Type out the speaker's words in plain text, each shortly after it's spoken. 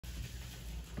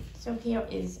So here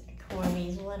is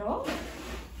Corey's little.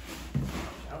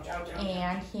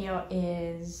 And here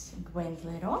is Gwen's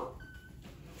little.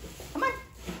 Come on,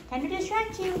 time to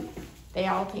distract you. They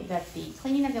all think that the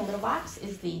cleaning of the litter box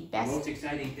is the best. Most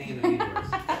exciting thing in the universe.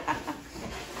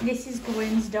 This is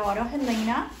Gwen's daughter,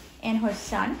 Helena, and her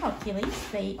son,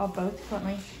 Hercules. They are both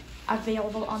currently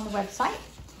available on the website.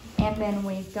 And then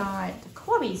we've got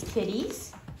Corey's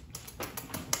kitties.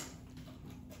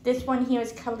 This one here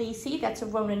is Khaleesi. That's a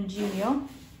Ronan Jr.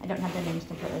 I don't have their names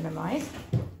completely memorized.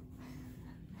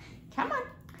 Come on.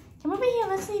 Come over here.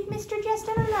 Let's leave Mr.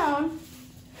 Justin alone.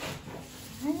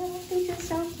 Oh, these are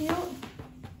so cute.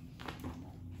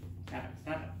 Stop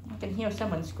it. I can hear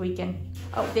someone squeaking.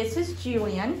 Oh, this is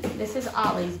Julian. This is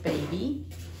Ollie's baby.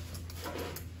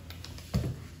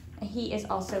 He is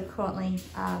also currently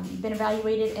been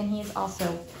evaluated, and he is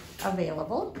also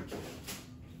available.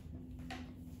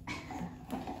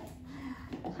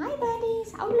 Hi,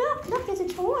 buddies. Oh, look, there's a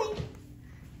toy.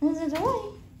 There's a toy.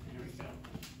 There we go.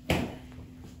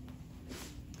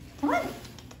 Come on.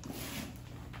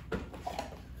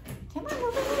 Come on,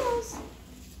 over here.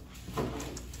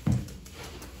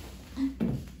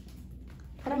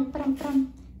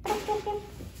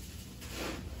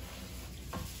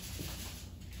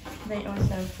 They are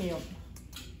so cute.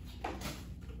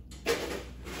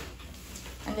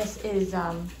 And this is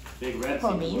Big Red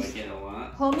Hermes. seems to like it a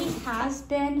lot. Hermes has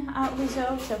been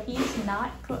reserved, so he's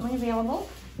not currently available.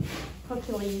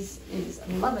 Hercules is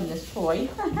loving this toy.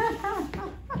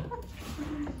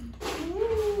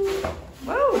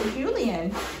 Whoa,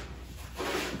 Julian.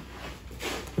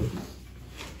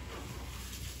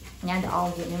 And all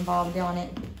getting involved on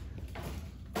it.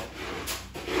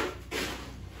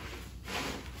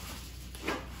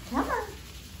 Come on.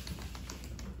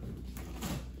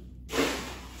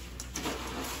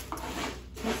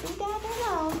 Missy down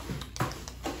below.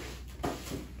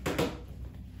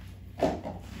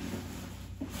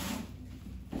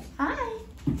 Hi.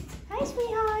 Hi,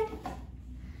 sweetheart.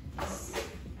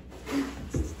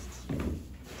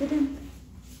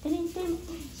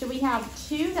 So we have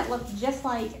two that look just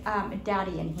like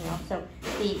Daddy in here. So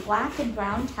the black and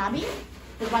brown tabby,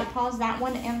 the white paws, that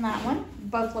one and that one,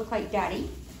 both look like Daddy.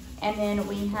 And then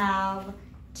we have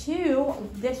two,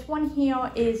 this one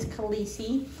here is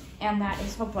Khaleesi, and that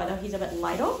is her brother, he's a bit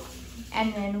lighter.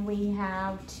 And then we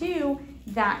have two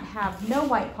that have no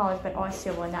white paws but are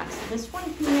silver, and that's this one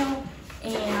here,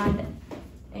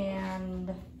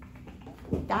 and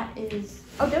that is,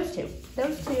 oh, those two,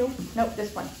 nope,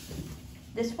 this one,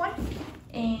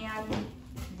 and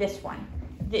this one.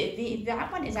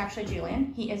 That one is actually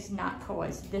Julian. He is not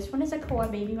Cora's. This one is a Cora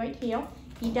baby right here.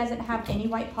 He doesn't have any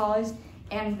white paws,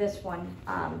 and this one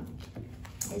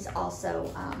is also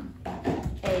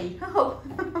a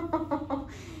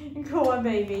Cora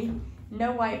baby.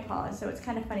 No white paws, so it's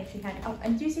kind of funny. She had, oh,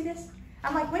 and do you see this?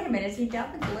 I'm like, wait a minute, is he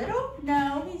done with little?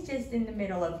 No, he's just in the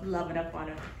middle of loving up on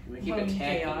him. We keep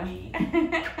attacking me.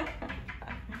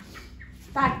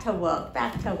 Back to work.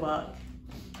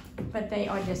 But they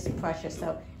are just precious.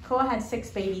 So Cora had 6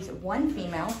 babies, 1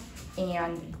 female,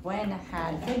 and Gwen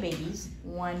had 3 babies,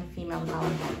 1 female, and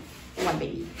Molly had 1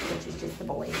 baby, which is just the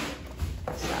boy.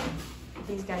 So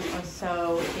these guys are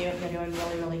so cute. They're doing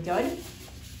really, really good.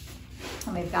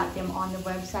 And we've got them on the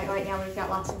website right now. We've got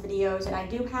lots of videos, and I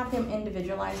do have them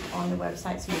individualized on the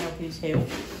website so you know who's who.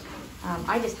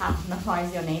 I just have to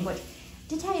memorize their name, which,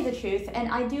 to tell you the truth, and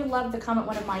I do love the comment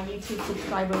one of my YouTube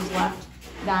subscribers left,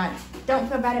 that don't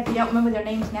feel bad if you don't remember their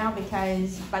names now,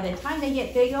 because by the time they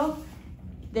get bigger,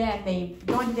 then they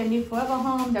go into their new forever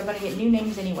home, they're going to get new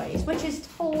names anyways, which is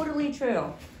totally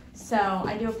true. So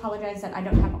I do apologize that I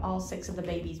don't have all 6 of the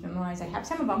babies memorized. I have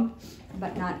some of them,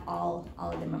 but not all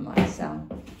of them memorized. So,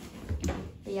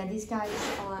 but yeah, these guys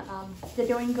are, they're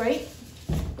doing great.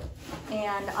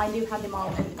 And I do have them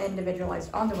all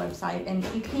individualized on the website, and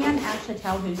you can actually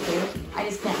tell who's who. I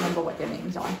just can't remember what their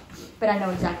names are, but I know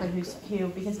exactly who's who,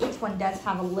 because each one does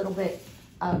have a little bit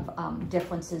of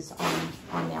differences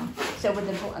on them. So with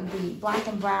the black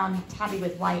and brown tabby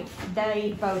with white,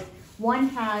 they both, one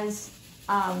has,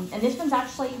 and this one's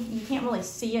actually, you can't really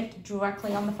see it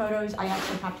directly on the photos. I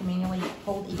actually have to manually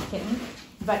hold each kitten,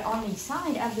 but on the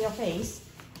side of their face,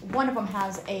 one of them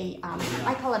has a,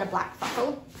 I call it a black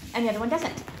freckle, and the other one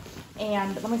doesn't.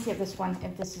 And let me see if this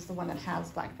is the one that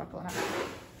has black freckle in it.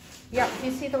 Yep, do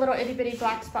you see the little itty bitty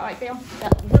black spot right there?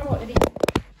 That little itty,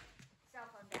 cell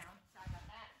phone down, sorry about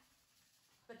that.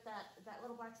 But that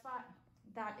little black spot,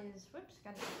 that is, whoops,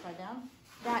 got it upside down.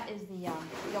 That is the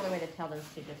only way to tell those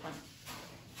two different.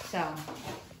 So,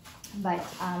 but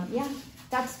yeah,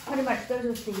 that's pretty much, those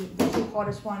are the 2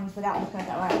 hardest ones without looking at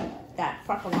that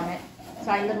freckle on it. So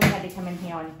I literally had to come in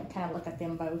here and kind of look at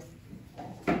them both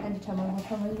and determine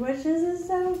which is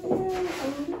so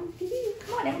cute.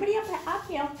 Come on, everybody up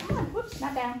here. Come on, whoops,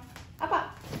 not down.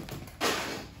 Up.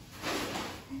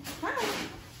 Hi.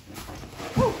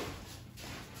 Oh,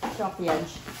 off the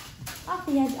edge. Off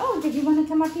the edge. Oh, did you want to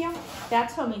come up here?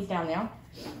 That's Homie's down there.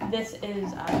 This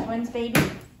is Gwen's baby.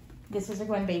 This is a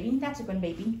Gwen baby. That's a Gwen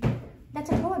baby.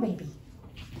 That's a Cora baby.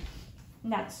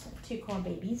 And that's 2 Cora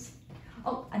babies.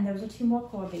 Oh, and those are 2 more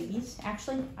Cora babies.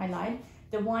 Actually, I lied.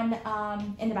 The one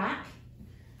in the back,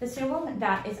 the silver,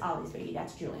 that is Ollie's baby.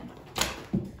 That's Julian.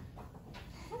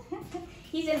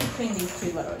 He's in between these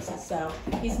 2 litters, so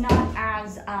he's not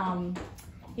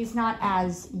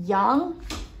as young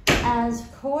as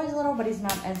Cora's little, but he's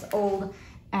not as old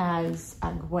as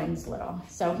Gwen's little.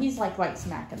 So he's like right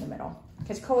smack in the middle.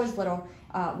 Because Cora's little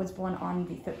was born on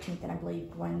the 13th, and I believe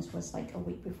Gwen's was like a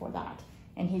week before that.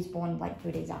 And he's born like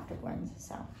 3 days after Gwen's,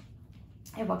 so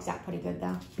it works out pretty good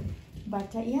though. But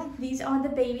yeah, these are the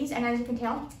babies, and as you can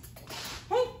tell,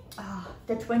 hey,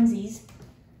 the twinsies.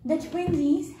 The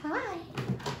twinsies, hi.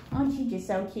 Aren't you just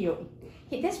so cute?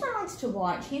 This one likes to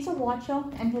watch. He's a watcher,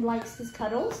 and he likes his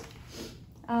cuddles.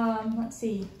 Let's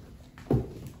see.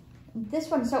 This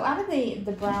one, so out of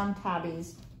the brown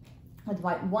tabbies with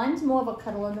white, one's more of a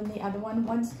cuddler than the other one.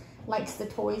 One's likes the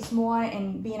toys more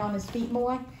and being on his feet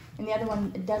more, and the other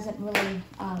one doesn't really,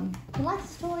 he likes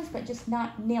his toys, but just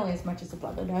not nearly as much as the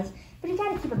brother does. But you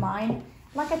gotta keep in mind,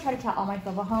 like I try to tell all my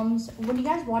forever homes, when you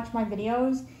guys watch my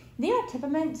videos, their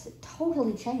temperaments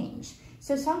totally change.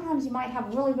 So sometimes you might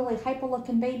have a really, really hyper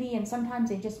looking baby, and sometimes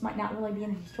they just might not really be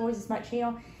into his toys as much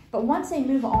here. But once they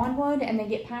move onward and they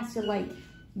get past the like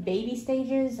baby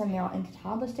stages and they're into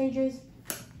toddler stages,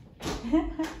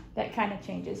 that kind of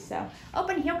changes. So, oh,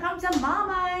 and here comes the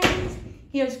mamas.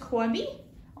 Here's Corby.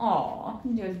 Aw,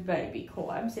 there's baby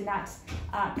Corbs. And that's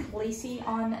Khaleesi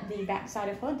on the back side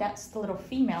of her. That's the little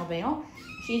female there.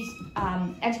 She's,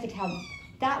 as you can tell,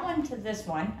 that one to this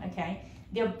one, okay,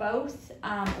 they're both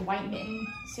white mitten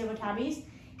silver tabbies,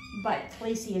 but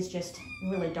Khaleesi is just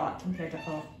really dark compared to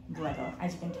her brother,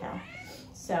 as you can tell.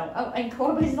 So, oh, and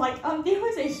Corby's like, there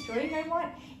was a string I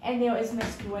want, and there is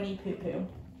Miss Gwenny Poo Poo.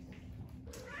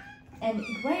 And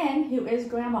Gwen, who is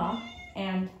grandma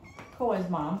and Cora's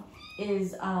mom,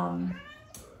 is,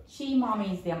 she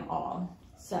mommies them all.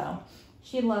 So,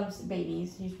 she loves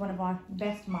babies. She's one of our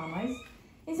best mamas.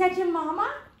 Is that your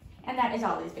mama? And that is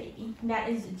Ollie's baby. That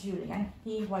is Julian.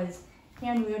 He was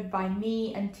hand-reared by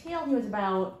me until he was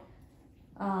about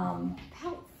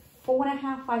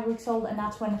 4.5, 5 weeks old, and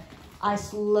that's when I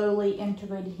slowly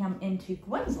integrated him into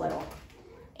Gwen's little.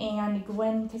 And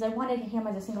Gwen, because I wanted him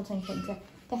as a singleton kitten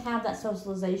to have that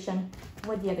socialization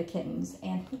with the other kittens,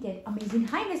 and he did amazing.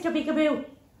 Hi, Mr. Peekaboo.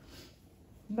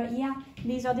 But yeah,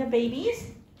 these are their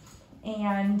babies,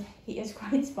 and he is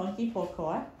quite spunky, poor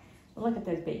Cora. Look at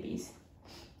those babies.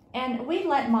 And we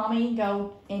let mommy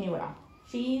go anywhere.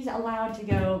 She's allowed to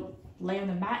go lay on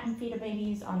the mat and feed her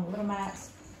babies, on the little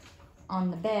mats,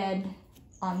 on the bed,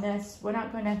 on this. We're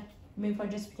not going to move her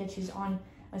just because she's on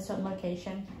a certain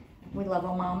location. We love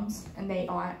our moms, and they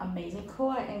are amazing.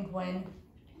 Cora and Gwen,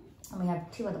 and we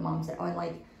have 2 other moms that are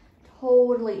like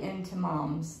totally into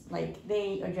moms. Like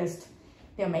they are just,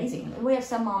 they're amazing. We have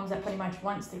some moms that pretty much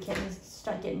once the kittens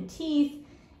start getting teeth,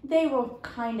 they will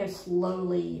kind of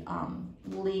slowly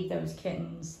leave those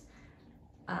kittens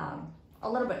a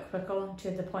little bit quicker,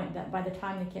 to the point that by the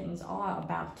time the kittens are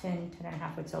about 10 and a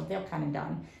half weeks old, they're kind of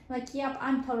done. Like, yep,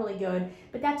 I'm totally good.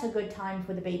 But that's a good time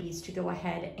for the babies to go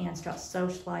ahead and start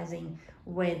socializing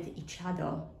with each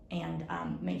other and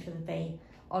make sure that they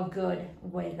are good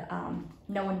with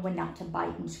knowing when not to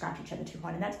bite and scratch each other too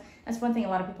hard. And that's one thing a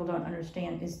lot of people don't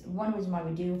understand, is one reason why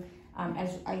we do,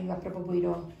 as a reputable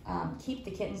breeder, keep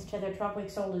the kittens till they're 12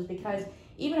 weeks old, is because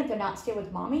even if they're not still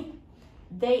with mommy,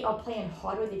 they are playing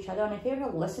hard with each other. And if you ever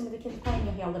listen to the kids playing,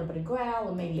 you'll hear a little bit of growl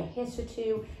or maybe a hiss or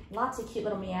 2, lots of cute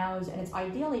little meows. And it's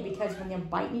ideally because when they're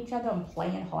biting each other and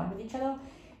playing hard with each other,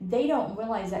 they don't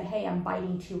realize that, hey, I'm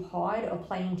biting too hard or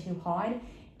playing too hard.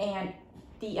 And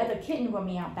the other kitten will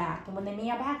meow back. And when they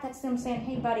meow back, that's them saying,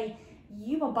 hey, buddy,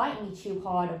 you are biting me too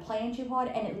hard or playing too hard.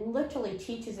 And it literally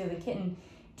teaches the other kitten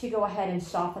to go ahead and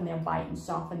soften their bite and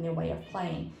soften their way of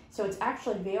playing. So it's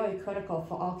actually very critical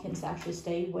for all kittens to actually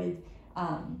stay with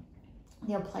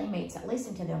their playmates at least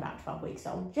until they're about 12 weeks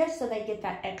old, just so they get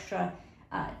that extra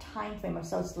time frame of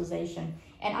socialization.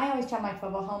 And I always tell my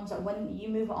forever homes that when you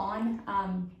move on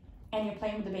and you're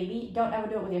playing with the baby, don't ever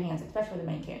do it with your hands, especially with a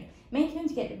Maine Coon. Maine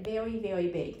Coons get very, very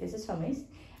big. This is Homie's,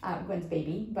 Gwen's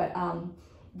baby, but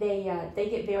they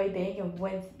get very big, and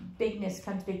with bigness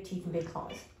comes big teeth and big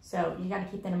claws. So you got to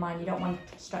keep that in mind. You don't want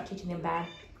to start teaching them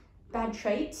bad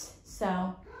traits.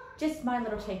 So just my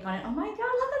little take on it. Oh my God, look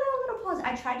at that little paws.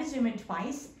 I tried to zoom in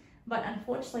twice, but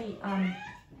unfortunately,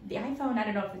 the iPhone, I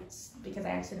don't know if it's because I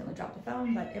accidentally dropped the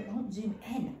phone, but it won't zoom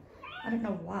in. I don't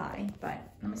know why, but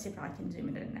let me see if I can zoom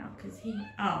it in now, because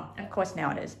oh, of course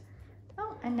now it is.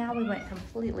 Oh, and now we went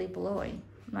completely blurry.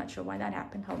 I'm not sure why that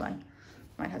happened. Hold on.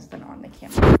 My husband on the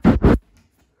camera.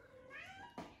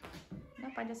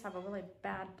 Nope, I just have a really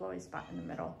bad blurry spot in the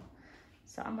middle.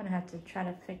 So I'm gonna have to try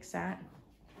to fix that.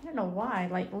 I don't know why,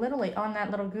 like literally on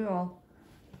that little girl.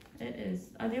 It is,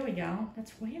 oh, there we go.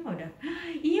 That's weird.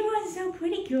 You are so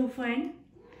pretty, girlfriend.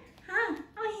 Huh?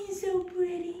 Oh, you're so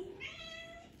pretty.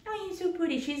 Oh, you're so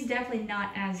pretty. She's definitely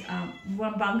not as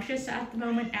rambunctious at the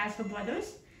moment as her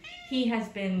brothers. He has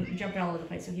been jumping all over the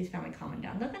place, so he's finally calming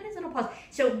down. Look at his little paws.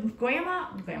 So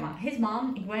his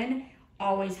mom, Gwen,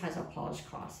 always has her paws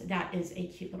crossed. That is a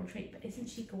cute little trait, but isn't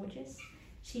she gorgeous?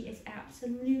 She is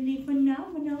absolutely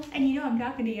phenomenal. And you know I'm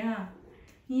talking to you, huh?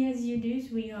 Yes, you do,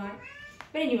 sweetheart.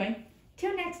 But anyway,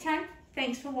 till next time,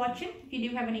 thanks for watching. If you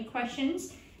do have any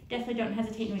questions, definitely don't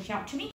hesitate to reach out to me.